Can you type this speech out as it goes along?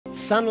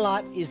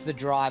Sunlight is the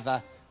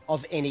driver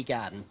of any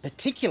garden,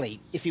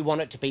 particularly if you want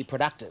it to be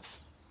productive.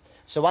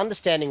 So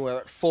understanding where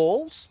it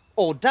falls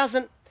or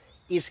doesn't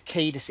is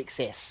key to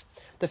success.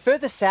 The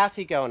further south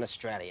you go in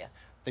Australia,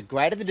 the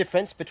greater the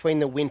difference between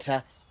the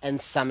winter and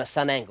summer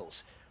sun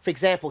angles. For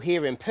example,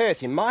 here in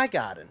Perth, in my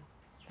garden,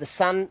 the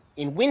sun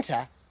in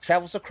winter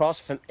travels across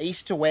from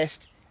east to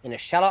west in a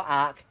shallow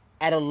arc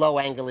at a low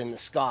angle in the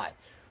sky,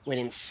 when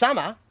in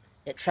summer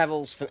it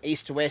travels from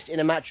east to west in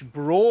a much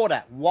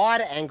broader,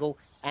 wider angle,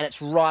 and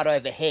it's right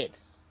overhead.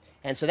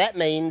 And so that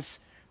means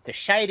the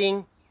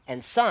shading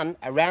and sun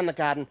around the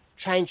garden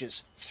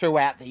changes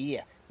throughout the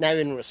year. Now,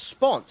 in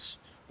response,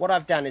 what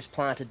I've done is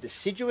planted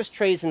deciduous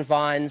trees and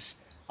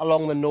vines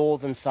along the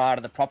northern side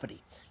of the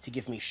property to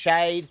give me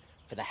shade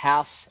for the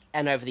house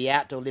and over the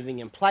outdoor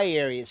living and play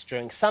areas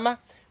during summer,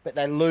 but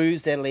they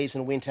lose their leaves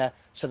in winter,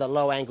 so the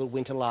low-angled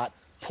winter light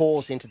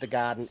pours into the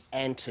garden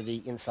and to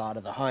the inside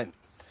of the home.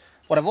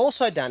 What I've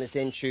also done is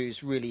then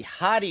choose really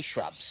hardy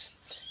shrubs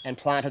and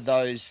planted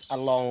those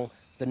along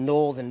the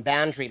northern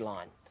boundary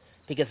line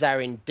because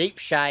they're in deep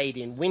shade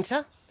in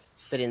winter,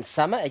 but in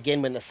summer,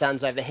 again when the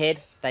sun's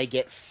overhead, they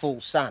get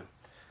full sun.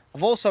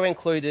 I've also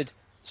included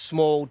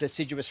small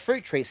deciduous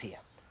fruit trees here.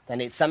 They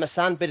need summer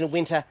sun, but in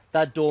winter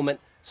they're dormant,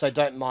 so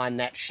don't mind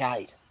that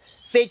shade.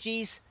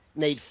 Veggies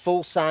need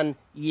full sun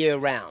year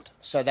round,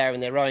 so they're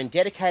in their own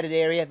dedicated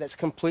area that's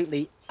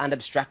completely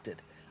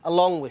unobstructed,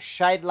 along with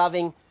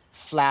shade-loving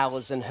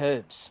flowers and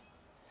herbs.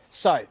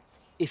 So,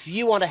 if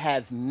you want to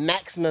have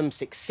maximum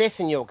success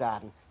in your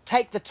garden,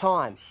 take the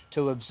time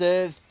to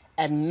observe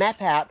and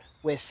map out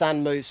where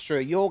sun moves through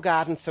your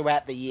garden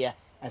throughout the year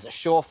as a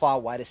surefire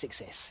way to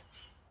success.